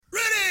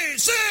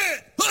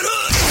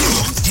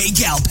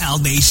Gal Pal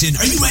Nation,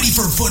 are you ready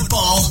for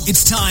football?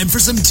 It's time for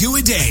some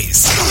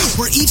two-a-days,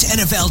 where each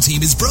NFL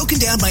team is broken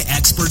down by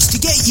experts to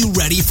get you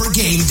ready for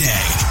game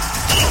day.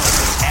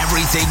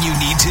 Everything you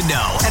need to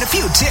know and a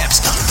few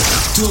tips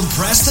to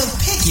impress the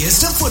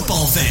pickiest of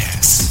football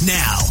fans.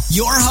 Now,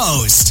 your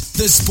host,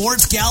 the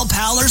sports gal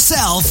pal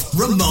herself,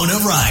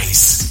 Ramona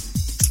Rice.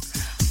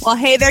 Well,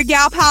 hey there,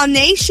 Gal Pal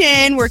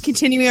Nation. We're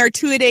continuing our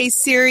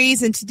two-a-days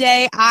series, and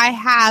today I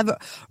have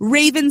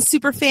Ravens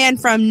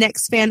superfan from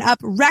Next Fan Up.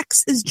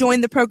 Rex has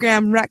joined the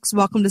program. Rex,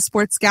 welcome to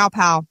Sports Gal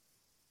Pal.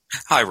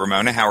 Hi,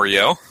 Ramona. How are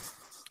you?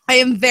 I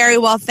am very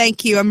well,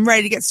 thank you. I'm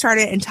ready to get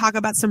started and talk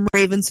about some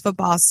Ravens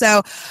football.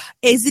 So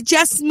is it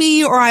just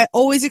me, or I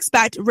always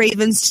expect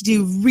Ravens to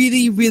do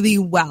really, really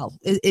well?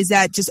 Is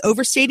that just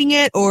overstating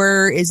it,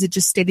 or is it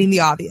just stating the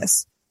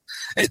obvious?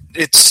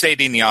 It's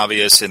stating the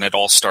obvious, and it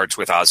all starts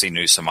with Ozzie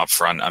Newsome up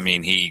front. I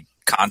mean, he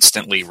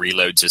constantly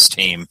reloads his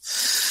team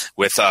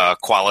with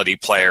quality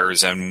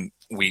players, and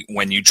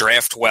when you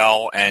draft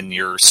well and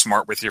you're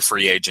smart with your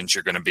free agents,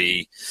 you're going to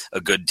be a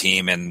good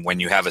team. And when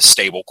you have a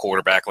stable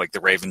quarterback like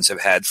the Ravens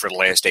have had for the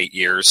last 8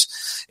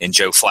 years in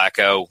Joe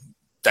Flacco,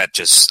 that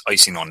just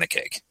icing on the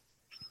cake.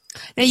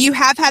 Now, you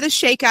have had a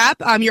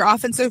shakeup. Your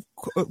offense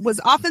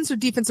or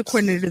defensive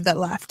coordinator that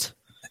left?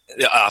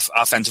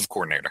 Offensive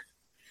coordinator.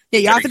 Yeah,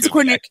 your offensive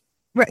coordinator,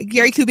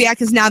 Gary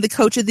Kubiak, is now the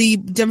coach of the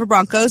Denver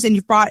Broncos, and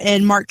you've brought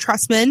in Mark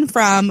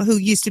Trestman, who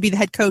used to be the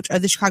head coach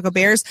of the Chicago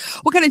Bears.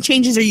 What kind of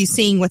changes are you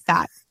seeing with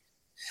that?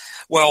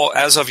 Well,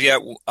 as of yet,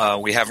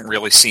 we haven't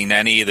really seen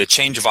any. The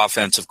change of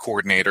offensive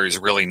coordinator is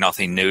really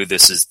nothing new.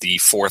 This is the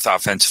fourth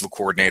offensive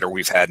coordinator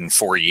we've had in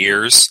 4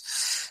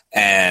 years.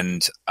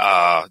 And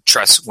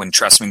when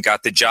Trestman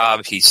got the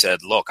job, he said,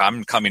 look,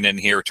 I'm coming in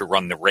here to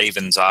run the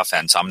Ravens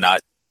offense. I'm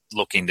not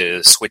looking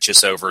to switch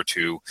us over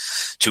to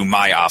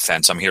my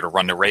offense. I'm here to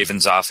run the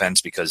Ravens offense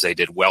because they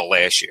did well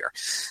last year.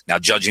 Now,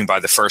 judging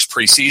by the first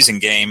preseason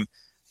game,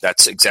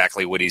 that's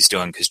exactly what he's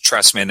doing, because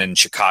Trestman in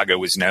Chicago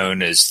was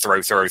known as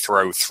throw,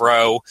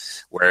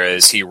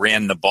 whereas he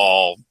ran the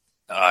ball,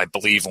 I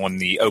believe, on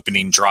the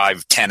opening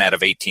drive 10 out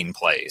of 18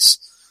 plays.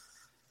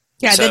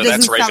 Yeah, so that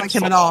doesn't sound like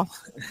him at all.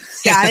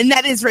 Yeah, and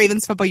that is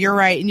Ravens football. You're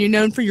right, and you're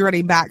known for your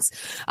running backs.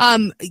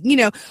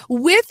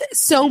 With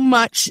so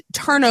much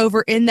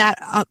turnover in that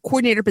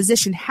coordinator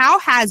position, how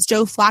has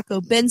Joe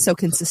Flacco been so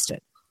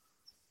consistent?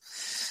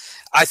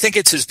 I think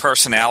it's his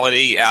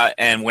personality,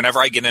 and whenever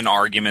I get in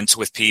arguments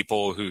with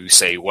people who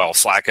say, well,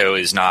 Flacco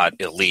is not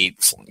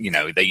elite,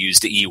 they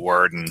use the E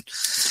word, and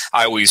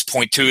I always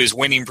point to his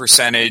winning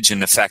percentage and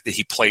the fact that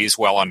he plays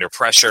well under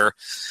pressure.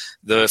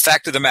 The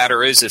fact of the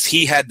matter is, if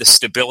he had the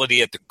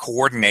stability at the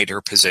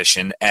coordinator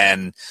position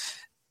and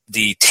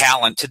the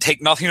talent, to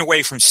take nothing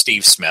away from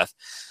Steve Smith,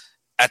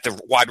 at the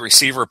wide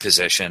receiver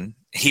position,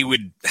 he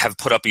would have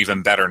put up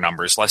even better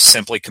numbers. Let's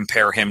simply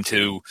compare him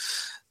to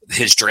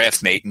his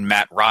draft mate,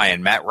 Matt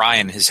Ryan. Matt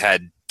Ryan has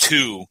had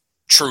two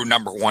true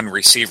number one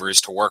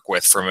receivers to work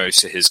with for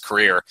most of his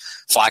career.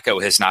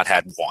 Flacco has not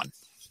had one.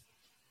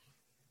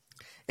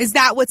 Is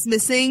that what's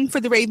missing for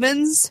the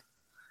Ravens?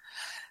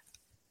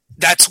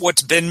 That's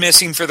what's been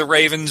missing for the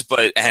Ravens,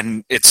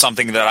 and it's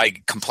something that I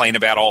complain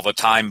about all the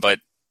time, but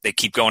they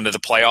keep going to the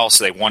playoffs.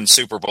 They won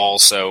Super Bowl,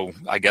 so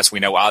I guess we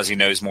know Ozzie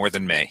knows more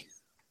than me.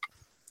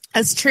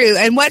 That's true.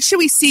 And what should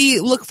we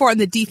look for on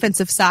the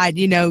defensive side?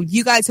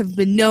 You guys have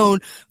been known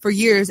for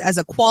years as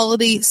a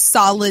quality,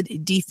 solid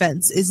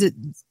defense. Is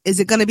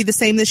it going to be the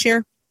same this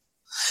year?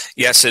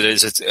 Yes, it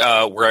is.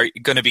 We're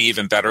going to be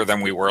even better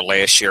than we were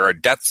last year. Our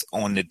depth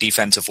on the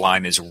defensive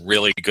line is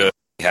really good.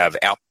 We have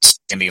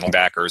outstanding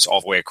backers all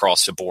the way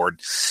across the board.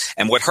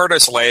 And what hurt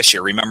us last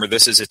year, remember,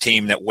 this is a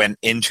team that went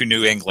into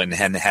New England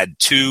and had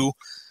two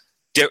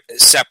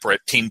separate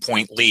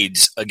team-point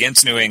leads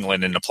against New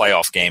England in the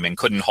playoff game and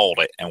couldn't hold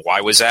it. And why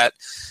was that?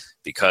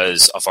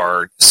 Because of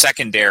our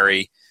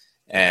secondary,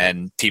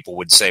 and people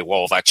would say,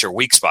 well, that's your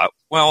weak spot.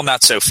 Well,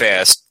 not so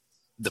fast.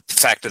 The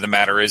fact of the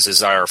matter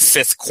is our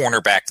fifth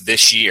cornerback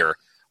this year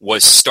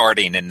was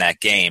starting in that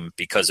game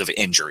because of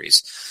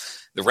injuries.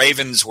 The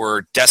Ravens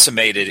were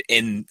decimated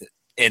in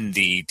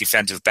the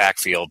defensive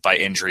backfield by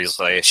injuries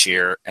last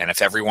year, and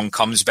if everyone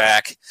comes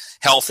back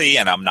healthy,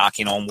 and I'm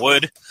knocking on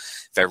wood,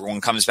 if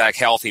everyone comes back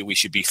healthy, we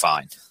should be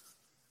fine.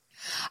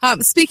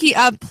 Speaking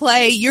of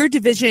play, your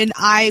division,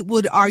 I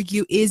would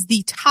argue, is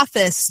the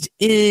toughest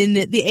in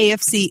the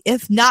AFC,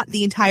 if not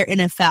the entire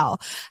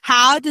NFL.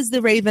 How does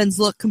the Ravens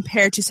look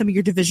compared to some of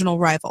your divisional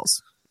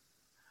rivals?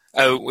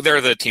 Oh,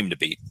 they're the team to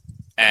beat.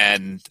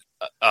 And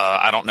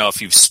I don't know if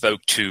you've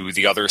spoke to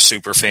the other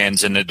super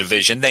fans in the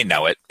division. They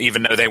know it,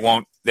 even though they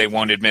won't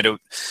admit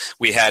it.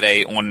 We had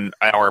on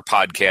our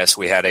podcast,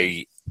 we had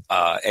a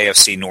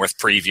AFC North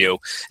preview,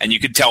 and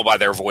you could tell by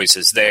their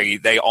voices,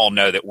 they all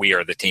know that we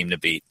are the team to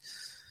beat.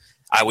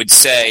 I would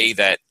say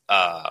that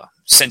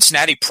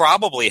Cincinnati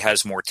probably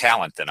has more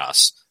talent than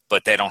us,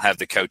 but they don't have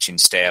the coaching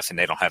staff and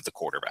they don't have the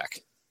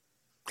quarterback.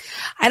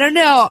 I don't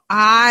know.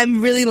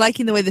 I'm really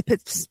liking the way the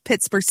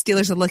Pittsburgh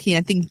Steelers are looking.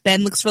 I think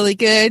Ben looks really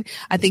good.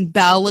 I think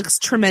Bell looks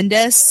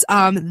tremendous.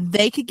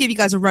 They could give you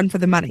guys a run for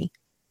the money.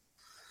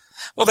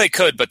 Well, they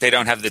could, but they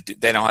don't have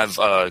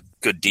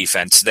good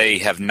defense. They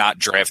have not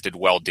drafted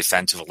well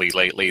defensively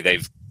lately.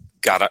 They've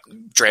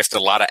drafted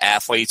a lot of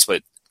athletes,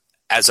 but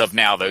as of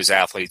now, those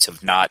athletes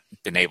have not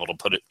been able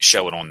to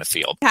show it on the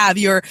field. Have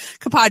your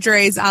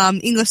compadres,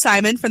 English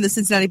Simon from the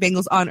Cincinnati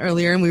Bengals on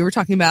earlier, and we were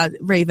talking about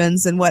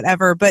Ravens and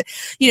whatever. But,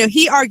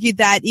 he argued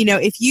that,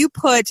 if you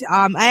put,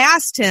 I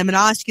asked him, and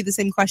I'll ask you the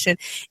same question,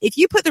 if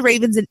you put the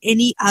Ravens in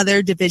any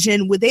other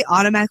division, would they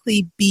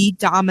automatically be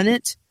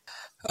dominant?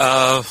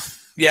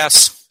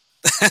 Yes.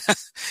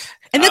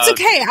 And that's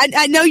okay.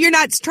 I know you're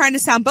not trying to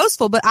sound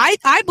boastful, but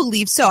I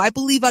believe so. I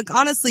believe,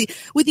 honestly,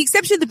 with the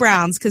exception of the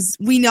Browns, because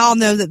we all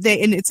know that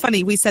and it's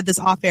funny, we said this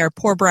off air,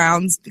 poor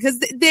Browns, because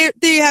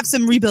they have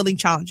some rebuilding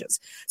challenges.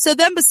 So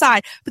them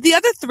beside, but the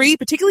other three,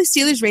 particularly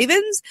Steelers,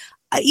 Ravens,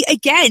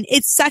 again,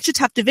 it's such a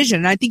tough division.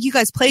 And I think you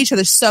guys play each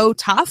other so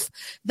tough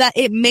that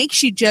it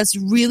makes you just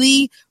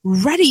really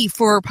ready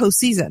for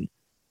postseason.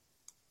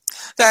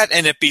 That,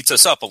 and it beats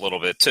us up a little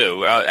bit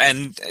too.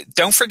 And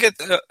don't forget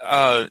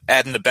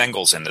adding the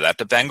Bengals into that.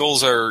 The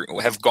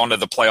Bengals have gone to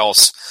the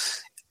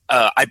playoffs,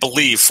 I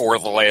believe, for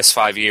the last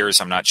 5 years.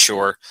 I'm not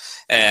sure.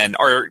 And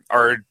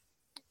our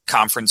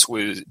conference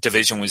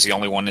division was the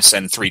only one to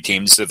send 3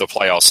 teams to the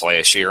playoffs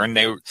last year.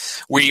 And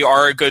we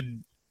are a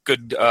good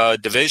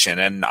division,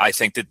 and I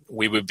think that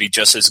we would be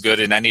just as good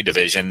in any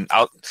division.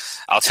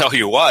 I'll tell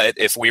you what,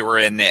 if we were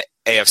in the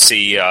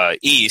AFC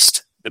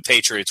East, the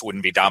Patriots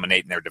wouldn't be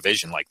dominating their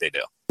division like they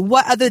do.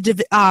 What other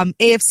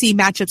AFC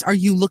matchups are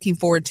you looking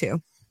forward to?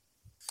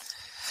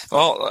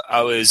 Well,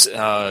 I was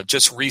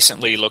just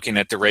recently looking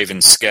at the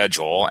Ravens'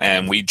 schedule,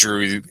 and we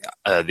drew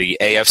the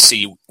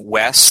AFC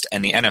West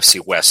and the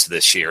NFC West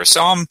this year.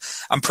 So I'm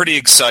pretty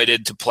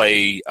excited to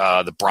play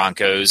the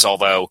Broncos,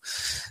 although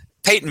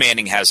Peyton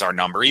Manning has our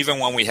number. Even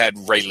when we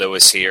had Ray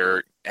Lewis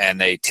here, and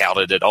they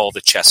touted it all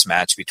the chess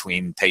match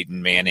between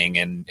Peyton Manning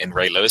and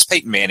Ray Lewis,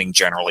 Peyton Manning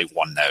generally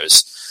won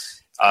those.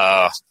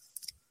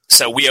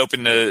 So we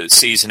open the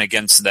season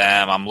against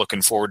them. I'm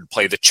looking forward to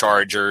play the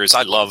Chargers.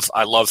 I love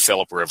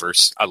Phillip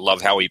Rivers. I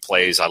love how he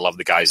plays. I love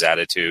the guy's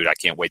attitude. I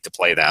can't wait to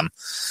play them.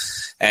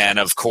 And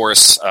of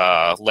course,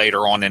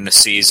 later on in the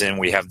season,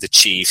 we have the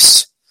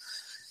Chiefs.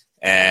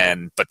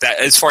 But that,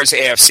 as far as the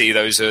AFC,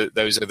 those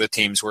are the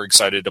teams we're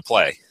excited to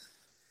play.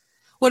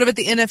 What about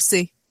the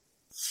NFC?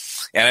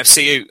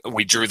 NFC,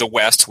 we drew the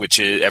West, which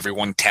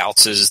everyone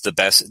touts as the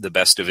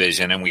best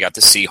division, and we got the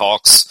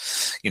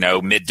Seahawks,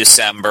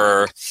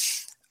 mid-December,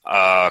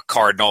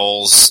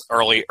 Cardinals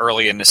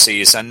early in the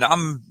season.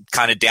 I'm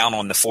kind of down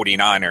on the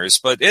 49ers,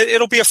 but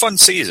it'll be a fun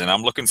season.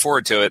 I'm looking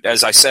forward to it.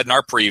 As I said in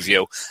our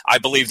preview, I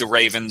believe the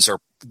Ravens are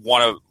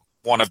one of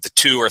the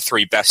 2 or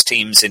 3 best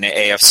teams in the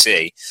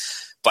AFC.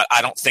 But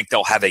I don't think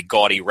they'll have a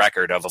gaudy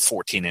record of a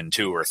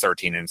 14-2 or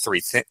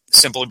 13-3,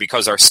 simply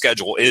because our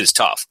schedule is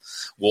tough.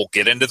 We'll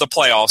get into the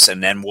playoffs,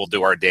 and then we'll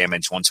do our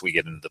damage once we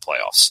get into the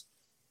playoffs.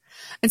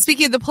 And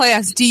speaking of the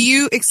playoffs, do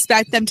you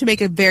expect them to make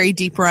a very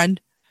deep run?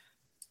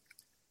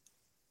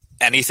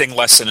 Anything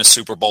less than a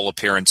Super Bowl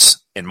appearance,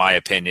 in my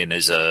opinion,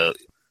 is a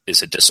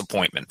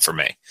disappointment for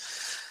me.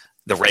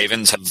 The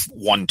Ravens have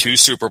won 2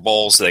 Super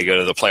Bowls. They go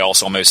to the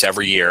playoffs almost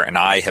every year, and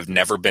I have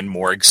never been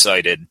more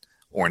excited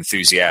or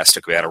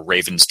enthusiastic about a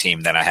Ravens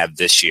team than I have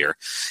this year.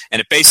 And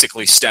it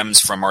basically stems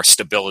from our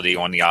stability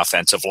on the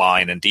offensive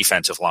line and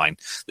defensive line.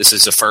 This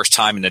is the first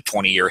time in the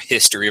 20-year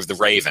history of the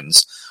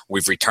Ravens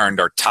we've returned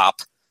our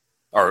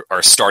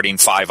starting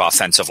 5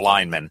 offensive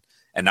linemen.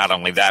 And not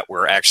only that,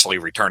 we're actually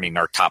returning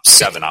our top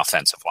 7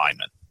 offensive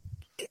linemen.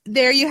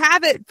 There you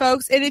have it,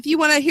 folks. And if you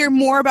want to hear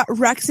more about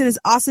Rex and his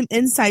awesome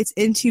insights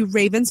into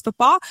Ravens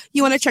football,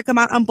 you want to check him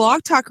out on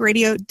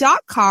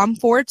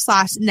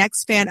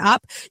blogtalkradio.com/NextFanUp.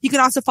 You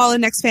can also follow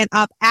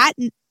NextFanUp at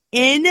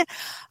NFU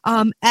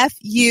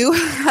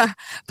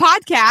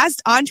podcast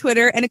on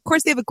Twitter. And of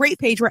course, they have a great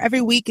page where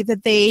every week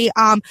that they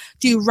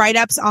do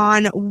write-ups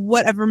on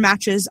whatever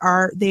matches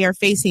they are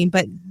facing.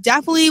 But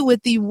definitely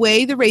with the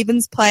way the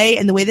Ravens play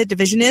and the way the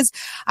division is,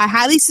 I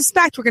highly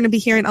suspect we're going to be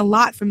hearing a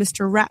lot from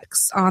Mr.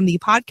 Rex on the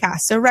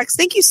podcast. So Rex,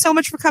 thank you so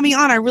much for coming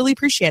on. I really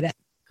appreciate it.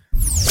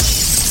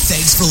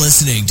 Thanks for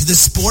listening to the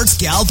Sports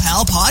Gal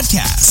Pal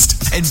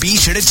podcast. And be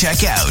sure to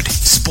check out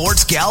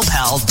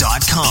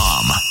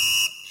sportsgalpal.com.